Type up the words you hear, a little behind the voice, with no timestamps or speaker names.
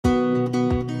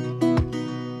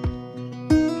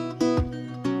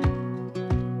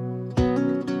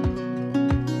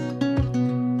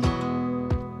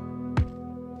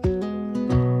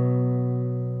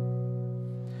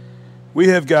We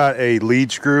have got a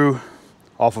lead screw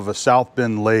off of a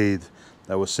Southbend lathe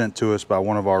that was sent to us by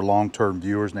one of our long-term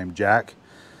viewers named Jack.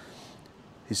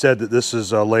 He said that this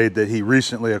is a lathe that he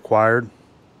recently acquired,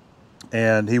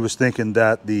 and he was thinking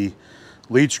that the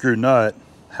lead screw nut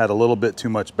had a little bit too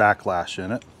much backlash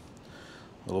in it,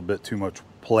 a little bit too much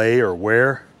play or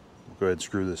wear. We'll go ahead and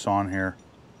screw this on here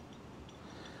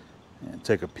and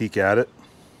take a peek at it.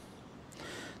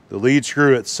 The lead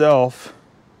screw itself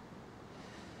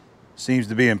seems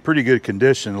to be in pretty good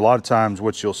condition. A lot of times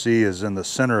what you'll see is in the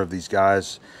center of these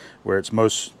guys where it's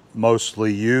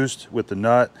mostly used with the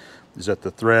nut is that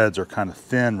the threads are kind of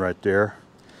thin right there.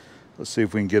 Let's see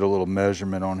if we can get a little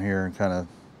measurement on here and kind of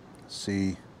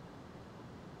see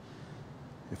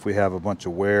if we have a bunch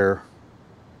of wear.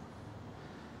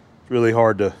 It's really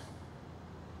hard to,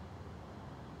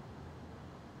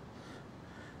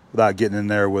 without getting in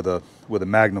there with a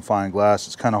magnifying glass,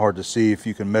 it's kind of hard to see if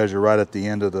you can measure right at the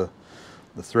end of the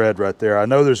thread right there. I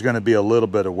know there's going to be a little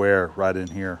bit of wear right in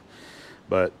here,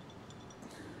 but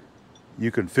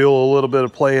you can feel a little bit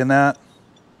of play in that.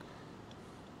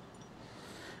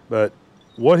 But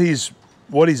what he's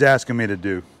asking me to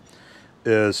do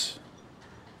is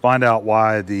find out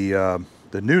why the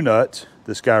new nut,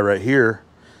 this guy right here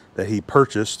that he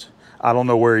purchased, I don't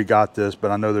know where he got this,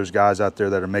 but I know there's guys out there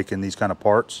that are making these kind of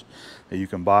parts that you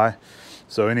can buy.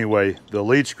 So anyway, the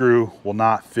lead screw will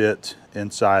not fit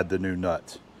inside the new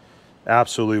nut.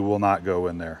 Absolutely will not go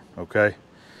in there, okay?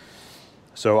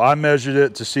 So I measured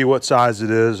it to see what size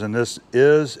it is, and this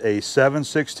is a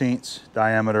 7/16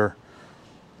 diameter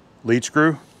lead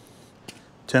screw,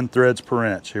 10 threads per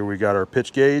inch. Here we got our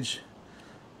pitch gauge,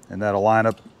 and that'll line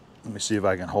up. Let me see if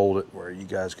I can hold it where you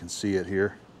guys can see it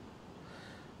here.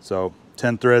 So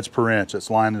 10 threads per inch, it's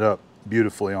lined up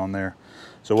beautifully on there.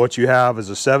 So what you have is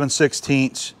a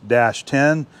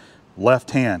 7/16-10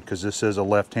 left hand, because this is a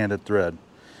left-handed thread.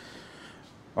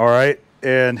 All right,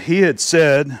 and he had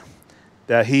said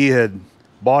that he had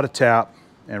bought a tap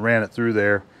and ran it through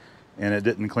there and it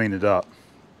didn't clean it up.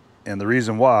 And the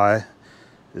reason why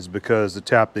is because the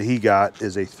tap that he got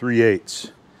is a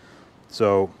 3/8.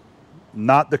 So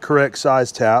not the correct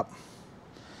size tap.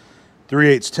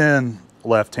 3/8-10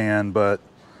 left hand, but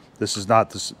this is not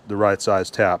the right size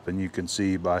tap, and you can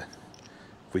see by,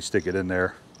 if we stick it in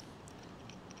there,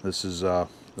 this is the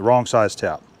wrong size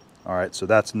tap. All right, so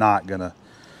that's not gonna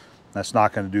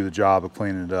do the job of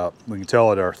cleaning it up. We can tell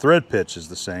that our thread pitch is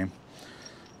the same.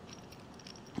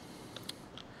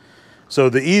 So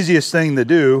the easiest thing to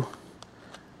do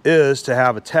is to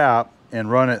have a tap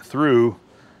and run it through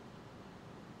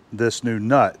this new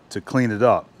nut to clean it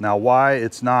up. Now why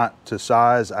it's not to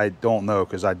size, I don't know,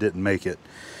 because I didn't make it.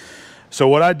 So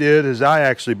what I did is I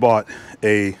actually bought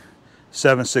a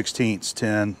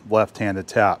 7/16-10 left-handed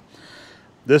tap.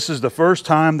 This is the first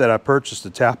time that I purchased a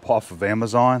tap off of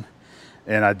Amazon,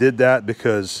 and I did that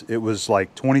because it was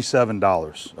like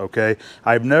 $27, okay?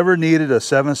 I've never needed a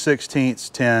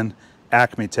 7/16-10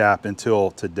 Acme tap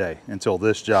until today, until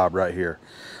this job right here.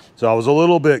 So I was a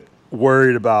little bit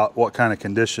worried about what kind of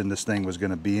condition this thing was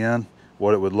going to be in,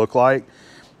 what it would look like.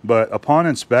 But upon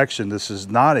inspection, this is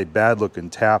not a bad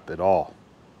looking tap at all.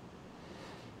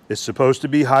 It's supposed to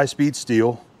be high-speed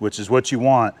steel, which is what you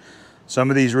want.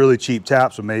 Some of these really cheap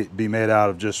taps will be made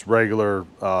out of just regular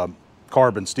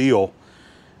carbon steel,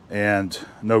 and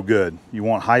no good. You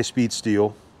want high-speed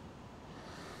steel,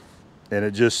 and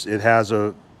it just has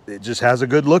a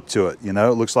good look to it. You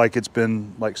know, it looks like it's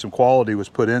been, like some quality was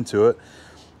put into it.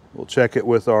 We'll check it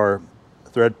with our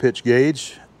thread pitch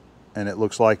gauge, and it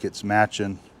looks like it's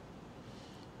matching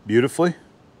beautifully.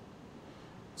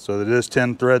 So that it is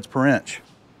 10 threads per inch.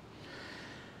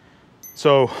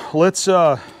 So let's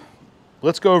go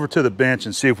over to the bench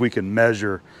and see if we can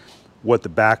measure what the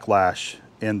backlash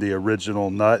in the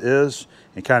original nut is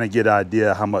and kind of get an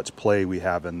idea how much play we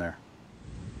have in there.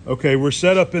 Okay, we're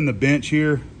set up in the bench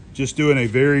here, just doing a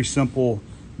very simple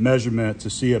measurement to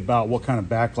see about what kind of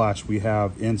backlash we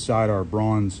have inside our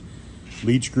bronze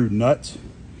lead screw nut.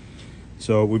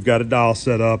 So we've got a dial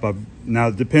set up. Now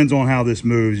it depends on how this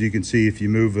moves. You can see if you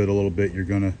move it a little bit, you're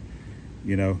gonna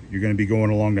be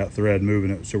going along that thread, moving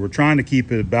it. So we're trying to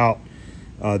keep it about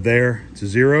there to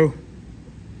 0.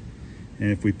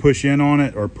 And if we push in on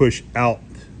it or push out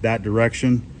that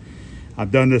direction,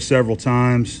 I've done this several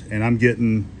times, and I'm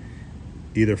getting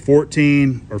either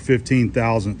 14 or 15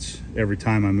 thousandths every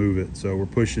time I move it. So we're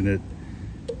pushing it,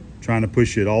 trying to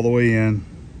push it all the way in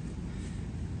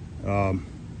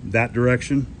that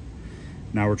direction.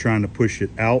 Now we're trying to push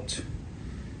it out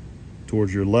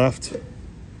towards your left,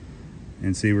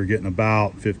 and see, we're getting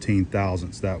about 15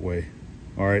 thousandths that way.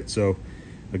 All right, so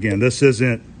again, this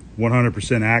isn't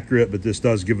 100% accurate, but this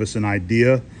does give us an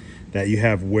idea that you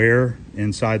have wear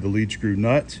inside the lead screw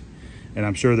nut, and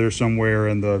I'm sure there's somewhere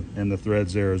in the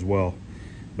threads there as well.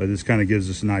 But this kind of gives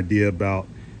us an idea about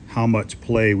how much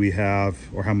play we have,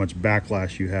 or how much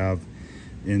backlash you have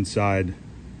inside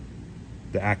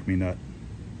the Acme nut.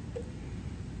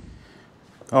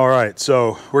 All right,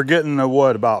 so we're getting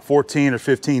what, about 14 or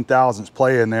 15 thousandths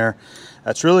play in there.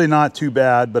 That's really not too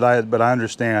bad, but I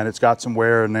understand it's got some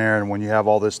wear in there, and when you have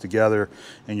all this together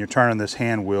and you're turning this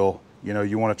hand wheel, you know,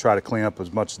 you want to try to clean up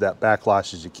as much of that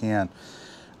backlash as you can.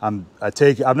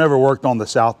 I've never worked on the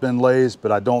Southbend lathes,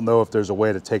 but I don't know if there's a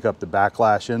way to take up the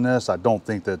backlash in this. I don't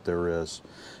think that there is.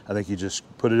 I think you just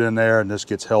put it in there and this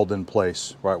gets held in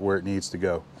place right where it needs to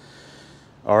go.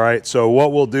 All right, so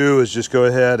what we'll do is just go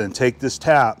ahead and take this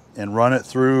tap and run it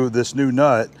through this new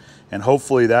nut, and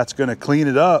hopefully that's going to clean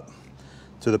it up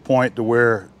to the point to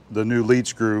where the new lead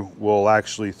screw will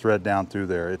actually thread down through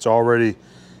there. It's already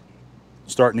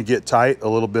starting to get tight a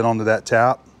little bit onto that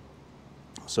tap,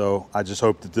 so I just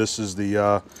hope that this is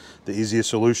the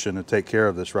easiest solution to take care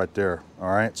of this right there. All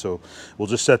right, so we'll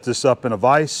just set this up in a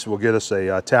vise. We'll get us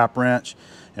a tap wrench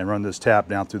and run this tap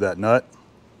down through that nut,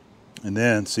 and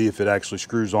then see if it actually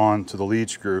screws on to the lead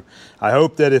screw. I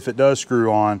hope that if it does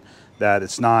screw on, that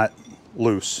it's not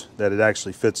loose, that it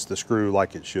actually fits the screw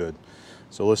like it should.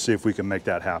 So let's see if we can make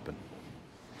that happen.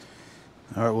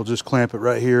 All right, we'll just clamp it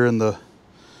right here in the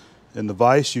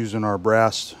vise using our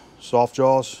brass soft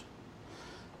jaws.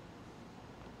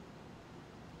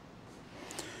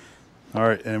 All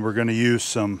right, and we're going to use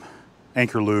some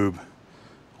anchor lube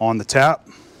on the tap.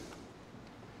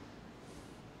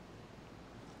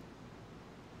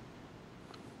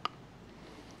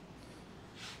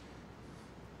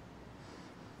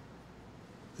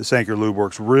 This anchor lube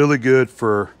works really good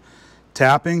for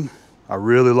tapping. I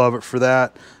really love it for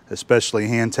that, especially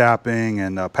hand tapping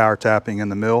and power tapping in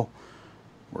the mill.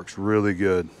 Works really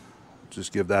good.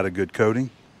 Just give that a good coating.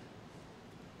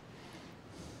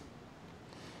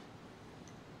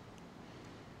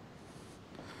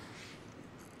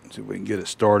 See if we can get it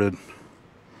started.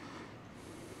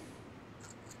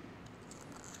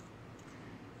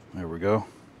 There we go.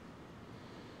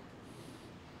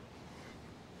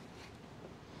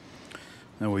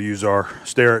 Then we'll use our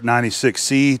Starrett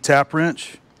 96C tap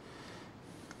wrench.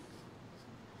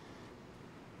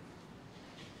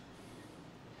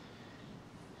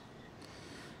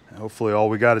 And hopefully all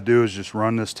we got to do is just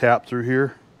run this tap through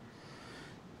here,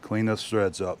 clean those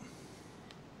threads up.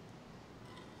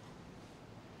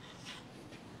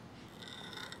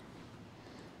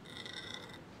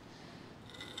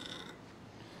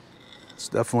 It's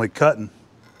definitely cutting.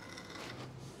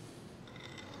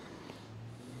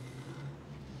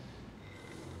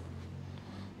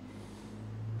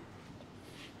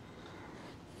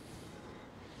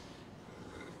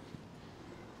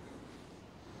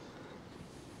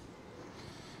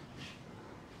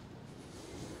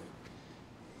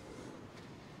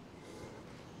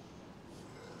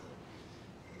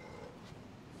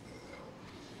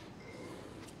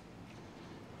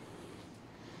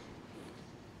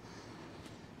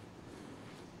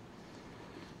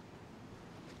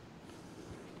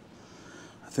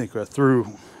 I think we're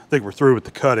through with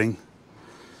the cutting.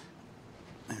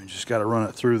 And just got to run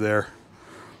it through there.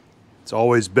 It's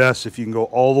always best if you can go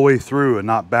all the way through and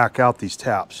not back out these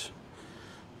taps.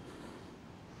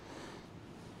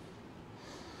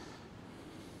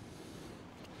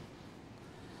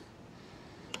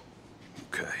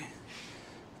 Okay.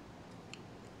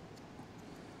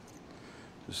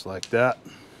 Just like that.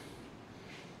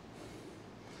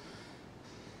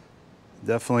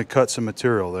 Definitely cut some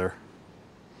material there.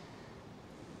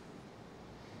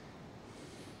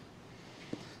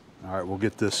 All right, we'll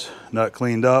get this nut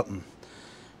cleaned up and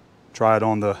try it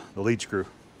on the lead screw.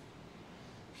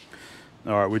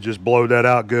 All right, we just blowed that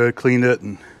out good, cleaned it,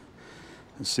 and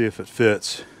let's see if it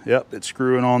fits. Yep, it's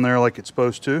screwing on there like it's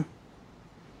supposed to.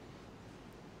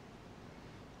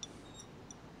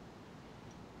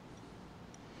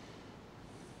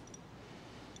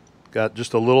 Got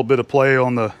just a little bit of play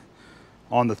on the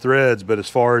threads, but as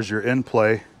far as your end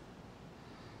play,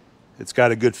 it's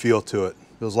got a good feel to it.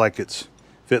 Feels like it's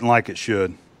fitting like it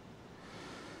should.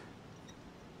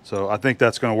 So I think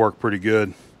that's going to work pretty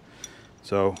good.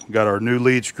 So got our new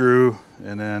lead screw,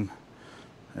 and then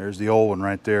there's the old one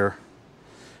right there.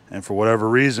 And for whatever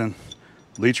reason,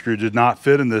 lead screw did not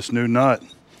fit in this new nut.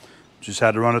 Just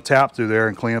had to run a tap through there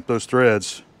and clean up those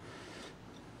threads.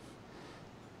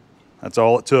 That's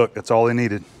all it took. That's all they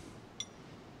needed.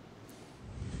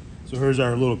 So here's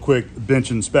our little quick bench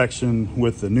inspection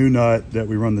with the new nut that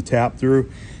we run the tap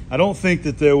through. I don't think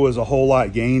that there was a whole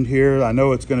lot gained here. I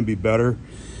know it's going to be better,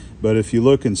 but if you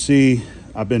look and see,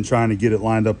 I've been trying to get it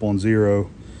lined up on 0,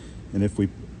 and if we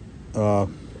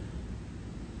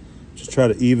just try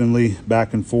to evenly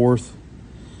back and forth,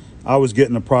 I was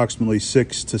getting approximately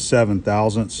 6 to 7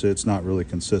 thousandths. It's not really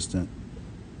consistent.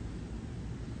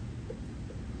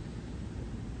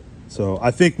 So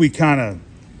I think we kind of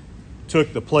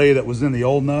took the play that was in the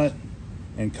old nut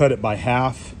and cut it by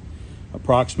half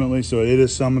approximately. So it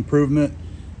is some improvement,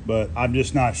 but I'm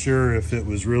just not sure if it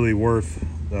was really worth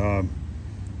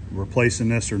replacing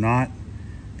this or not,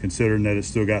 considering that it's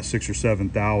still got 6 or 7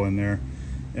 thou in there.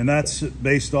 And that's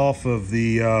based off of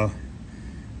the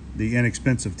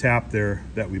inexpensive tap there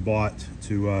that we bought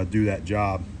to do that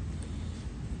job.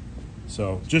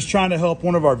 So just trying to help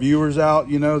one of our viewers out.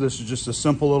 You know, this is just a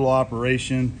simple little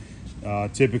operation,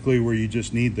 typically where you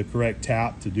just need the correct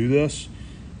tap to do this,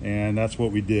 and that's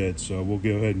what we did. So we'll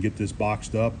go ahead and get this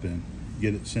boxed up and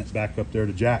get it sent back up there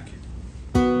to Jack.